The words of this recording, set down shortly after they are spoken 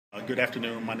Good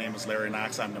afternoon. My name is Larry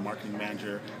Knox. I'm the marketing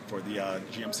manager for the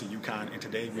GMC Yukon, and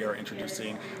today we are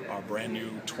introducing our brand new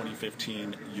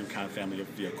 2015 Yukon family of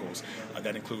vehicles.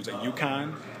 That includes a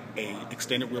Yukon, a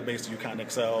extended wheelbase Yukon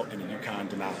XL, and a Yukon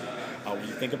Denali. When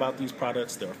you think about these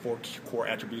products, there are four core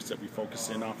attributes that we focus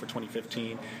in on for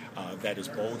 2015. That is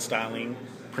bold styling,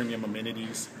 premium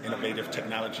amenities, innovative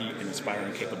technology, and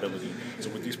inspiring capability. So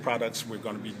with these products, we're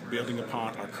going to be building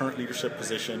upon our current leadership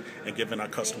position and giving our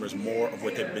customers more of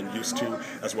what they've been used to,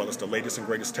 as well as the latest and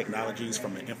greatest technologies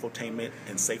from an infotainment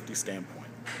and safety standpoint.